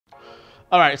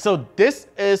Alright, so this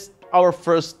is our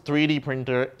first 3D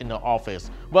printer in the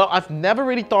office. Well, I've never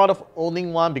really thought of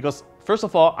owning one because first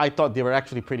of all, I thought they were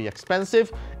actually pretty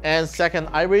expensive, and second,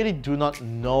 I really do not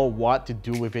know what to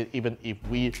do with it even if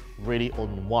we really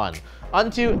own one.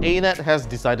 Until Anet has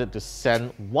decided to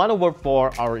send one over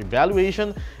for our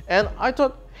evaluation, and I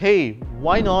thought, hey,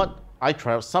 why not I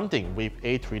try out something with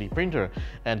a 3D printer.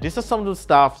 And this is some of the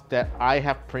stuff that I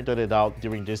have printed it out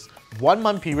during this 1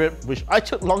 month period, which I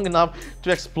took long enough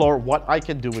to explore what I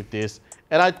can do with this.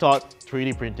 And I thought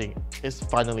 3D printing is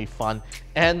finally fun.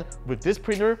 And with this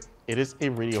printer, it is a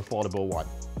really affordable one.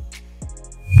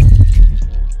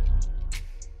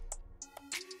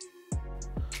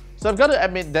 So I've got to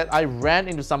admit that I ran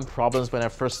into some problems when I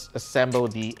first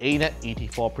assembled the Anet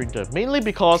 84 printer, mainly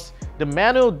because the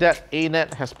manual that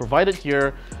Anet has provided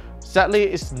here sadly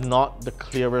is not the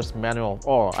clearest manual of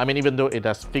all. I mean, even though it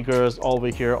has figures over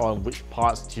here on which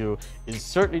parts to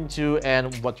insert into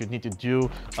and what you need to do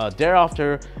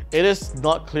thereafter, it is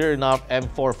not clear enough, and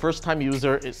for a first-time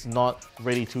user, it's not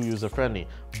really too user-friendly.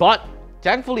 But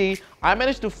thankfully, I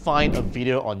managed to find a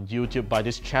video on YouTube by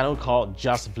this channel called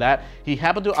Just Vlad. He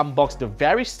happened to unbox the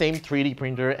very same 3D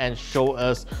printer and show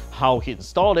us how he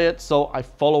installed it. So I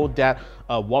followed that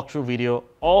walkthrough video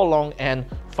all along, and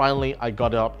finally I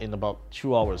got it up in about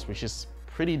 2 hours, which is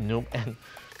pretty noob and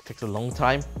takes a long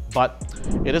time, but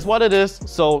it is what it is.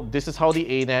 So this is how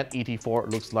the Anet 84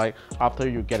 looks like after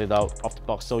you get it out of the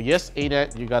box. So yes,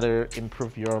 Anet, you gotta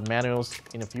improve your manuals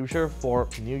in the future for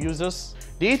new users.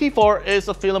 The 84 is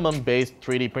a filament-based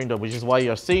 3D printer, which is why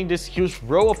you're seeing this huge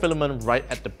row of filament right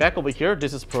at the back over here.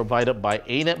 This is provided by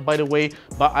Anet, by the way,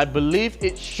 but I believe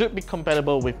it should be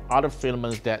compatible with other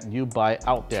filaments that you buy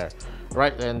out there,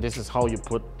 right? And this is how you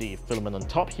put the filament on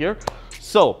top here.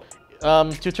 So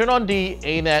to turn on the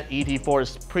Anet 84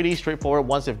 is pretty straightforward.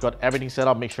 Once you've got everything set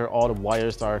up, make sure all the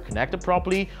wires are connected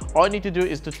properly. All you need to do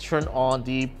is to turn on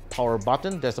the power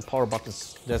button. There's a power button,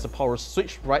 there's a power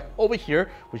switch right over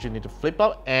here, which you need to flip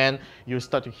out, and you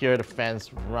start to hear the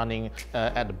fans running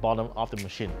at the bottom of the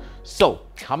machine. So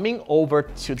coming over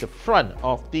to the front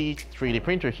of the 3D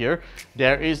printer here,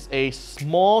 there is a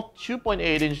small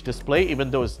 2.8-inch display. Even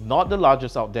though it's not the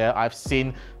largest out there, I've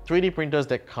seen 3D printers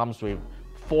that comes with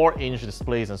 4-inch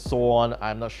displays and so on.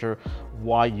 I'm not sure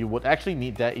why you would actually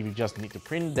need that if you just need to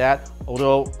print that,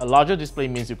 although a larger display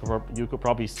means you could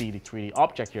probably see the 3D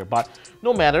object here, but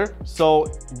no matter. So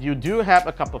you do have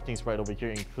a couple of things right over here,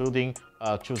 including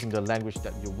choosing the language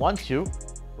that you want to,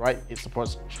 right? It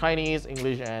supports Chinese,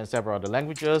 English, and several other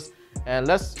languages. And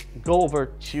let's go over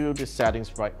to the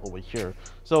settings right over here.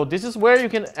 So this is where you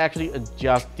can actually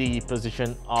adjust the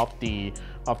position of the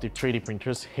 3D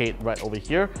printer's head right over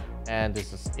here. And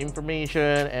this is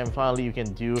information, and finally you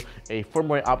can do a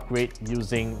firmware upgrade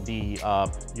using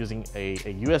using a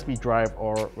USB drive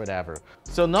or whatever.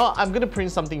 So now I'm gonna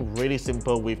print something really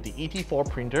simple with the 84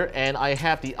 printer, and I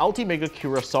have the Ultimaker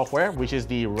Cura software, which is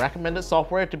the recommended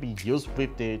software to be used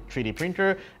with the 3D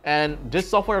printer. And this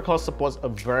software of course supports a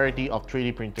variety of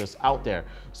 3D printers out there.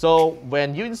 So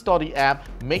when you install the app,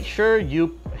 make sure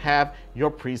you have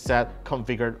your preset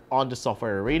configured on the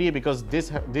software already, because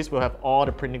this will have all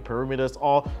the printing parameters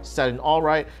all set in all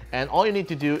right, and all you need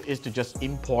to do is to just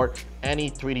import any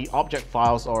 3D object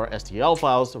files or STL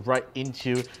files right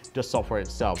into the software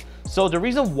itself. So the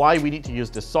reason why we need to use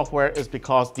this software is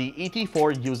because the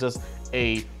 84 uses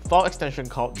a file extension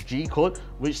called G-code,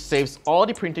 which saves all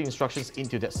the printing instructions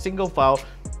into that single file,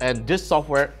 and this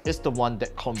software is the one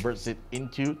that converts it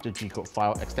into the G-code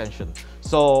file extension.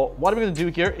 So what we're going to do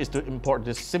here is to import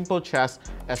this simple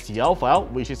chest STL file,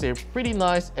 which is a pretty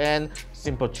nice and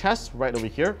simple chest right over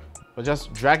here. We're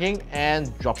just dragging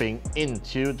and dropping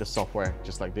into the software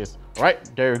just like this. All right,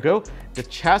 there you go. The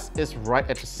chest is right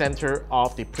at the center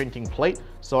of the printing plate,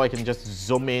 so I can just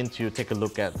zoom in to take a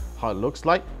look at how it looks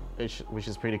like, which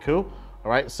is pretty cool.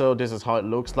 All right, so this is how it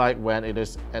looks like when it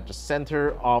is at the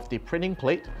center of the printing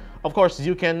plate. Of course,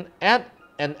 you can add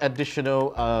an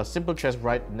additional simple chest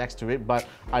right next to it, but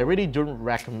I really don't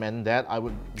recommend that. I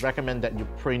would recommend that you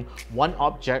print one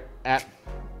object at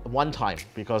one time,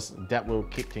 because that will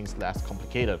keep things less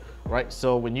complicated, right?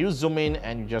 So when you zoom in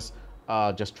and you just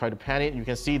try to pan it, you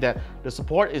can see that the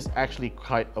support is actually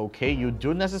quite okay. You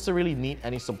don't necessarily need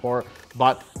any support,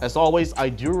 but as always, I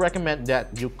do recommend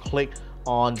that you click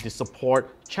on the support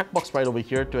checkbox right over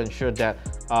here to ensure that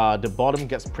the bottom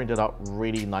gets printed out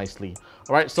really nicely.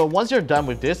 All right, so once you're done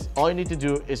with this, all you need to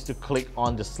do is to click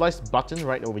on the slice button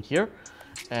right over here,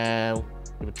 and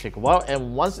it will take a while.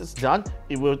 And once it's done,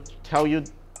 it will tell you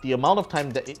the amount of time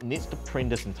that it needs to print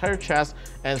this entire chest.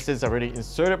 And since I already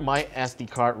inserted my SD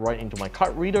card right into my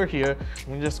card reader here,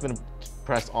 I'm just going to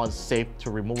press on Save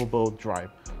to Removable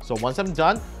Drive. So once I'm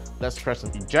done, let's press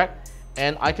on Eject,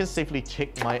 and I can safely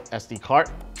take my SD card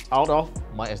out of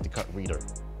my SD card reader.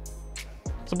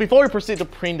 So before we proceed to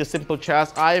print the simple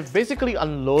chest, I've basically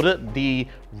unloaded the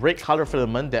red color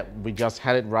filament that we just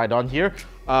had it right on here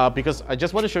because I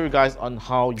just want to show you guys on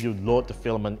how you load the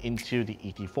filament into the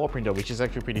ET4 printer, which is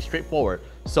actually pretty straightforward.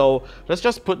 So let's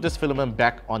just put this filament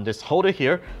back on this holder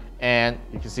here, and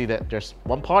you can see that there's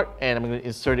one part, and I'm going to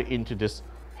insert it into this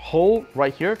hole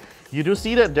right here. You do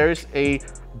see that there is a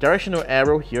directional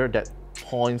arrow here that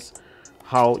points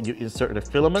how you insert the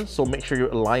filament, so make sure you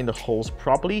align the holes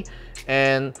properly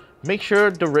and make sure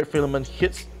the red filament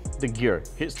hits the gear,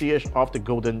 hits the edge of the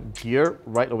golden gear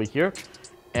right over here.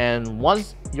 And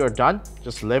once you're done,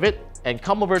 just leave it and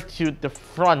come over to the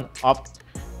front of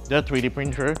the 3D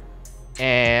printer,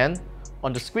 and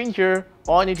on the screen here,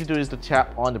 all I need to do is to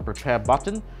tap on the prepare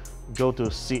button, go to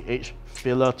CH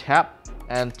filler tab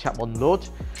and tap on load,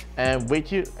 and wait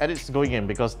till it's going in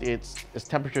because its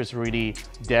temperature is already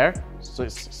there. So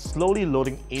it's slowly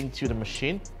loading into the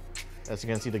machine. As you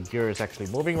can see, the gear is actually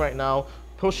moving right now,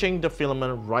 pushing the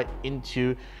filament right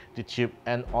into the tube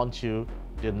and onto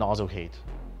the nozzle head.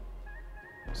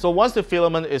 So once the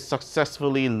filament is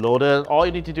successfully loaded, all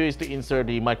you need to do is to insert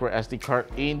the micro SD card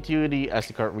into the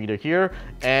SD card reader here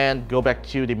and go back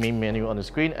to the main menu on the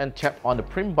screen and tap on the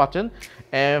print button,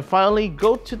 and finally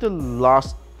go to the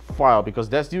last file because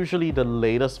that's usually the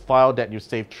latest file that you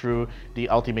save through the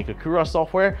Ultimaker Cura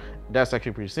software. That's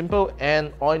actually pretty simple,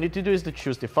 and all you need to do is to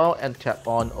choose the file and tap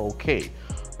on OK.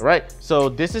 Alright, so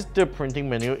this is the printing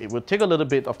menu. It will take a little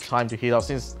bit of time to heat up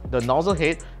since the nozzle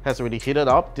head has already heated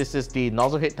up. This is the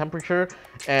nozzle head temperature,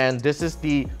 and this is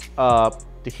the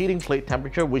heating plate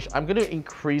temperature, which I'm going to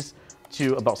increase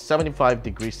to about 75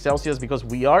 degrees Celsius because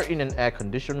we are in an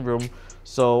air-conditioned room.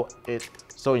 So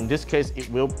in this case, it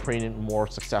will print it more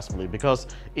successfully, because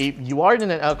if you are in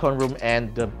an aircon room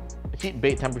and the heat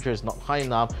bait temperature is not high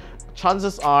enough,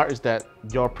 chances are is that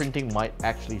your printing might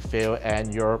actually fail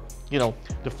and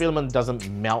the filament doesn't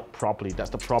melt properly. That's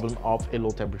the problem of a low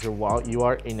temperature while you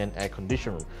are in an air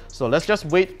conditioner room. So let's just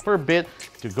wait for a bit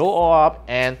to go all up,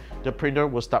 and the printer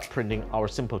will start printing our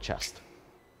simple chest.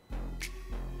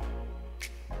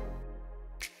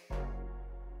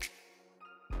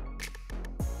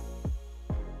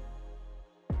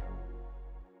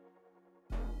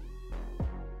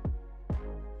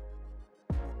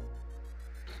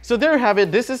 So there you have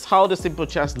it. This is how the simple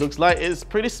chest looks like. It's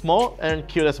pretty small and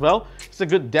cute as well. It's a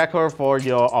good decor for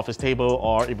your office table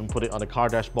or even put it on the car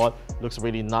dashboard. Looks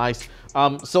really nice.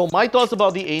 So my thoughts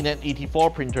about the Anet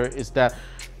ET4 printer is that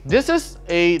this is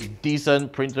a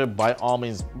decent printer by all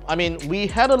means. I mean, we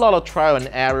had a lot of trial and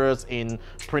errors in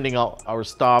printing out our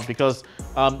stuff because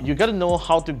you got to know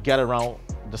how to get around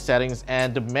the settings,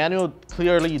 and the manual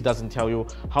clearly doesn't tell you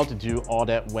how to do all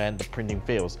that when the printing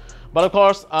fails. But of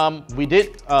course, we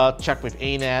did check with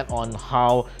Anet on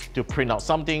how to print out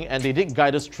something, and they did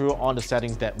guide us through on the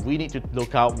settings that we need to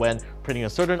look out when printing a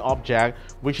certain object,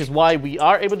 which is why we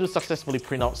are able to successfully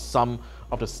print out some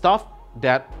of the stuff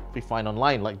that we find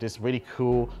online, like this really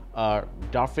cool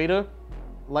Darth Vader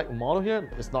like model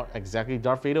here. It's not exactly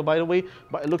Darth Vader, by the way,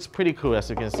 but it looks pretty cool, as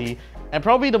you can see. And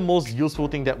probably the most useful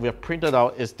thing that we have printed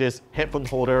out is this headphone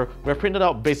holder. We've printed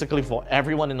out basically for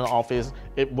everyone in the office.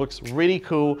 It looks really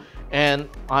cool, and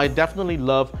I definitely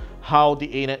love how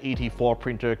the Anet ET4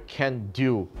 printer can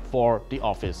do for the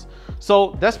office.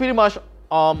 So that's pretty much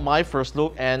my first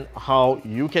look and how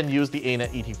you can use the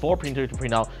Anet ET4 printer to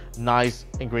print out nice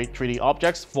and great 3D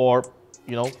objects for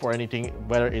for anything,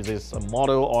 whether it is a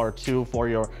model or two for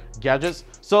your gadgets.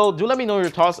 So do let me know your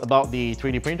thoughts about the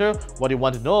 3D printer, what you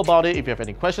want to know about it. If you have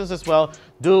any questions as well,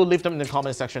 do leave them in the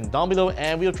comment section down below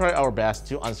and we'll try our best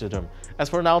to answer them. As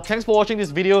for now, thanks for watching this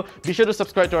video. Be sure to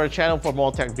subscribe to our channel for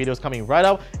more tech videos coming right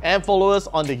up, and follow us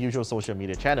on the usual social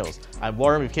media channels. I'm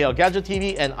Warren with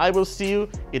KLGadgetTV, and I will see you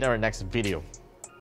in our next video.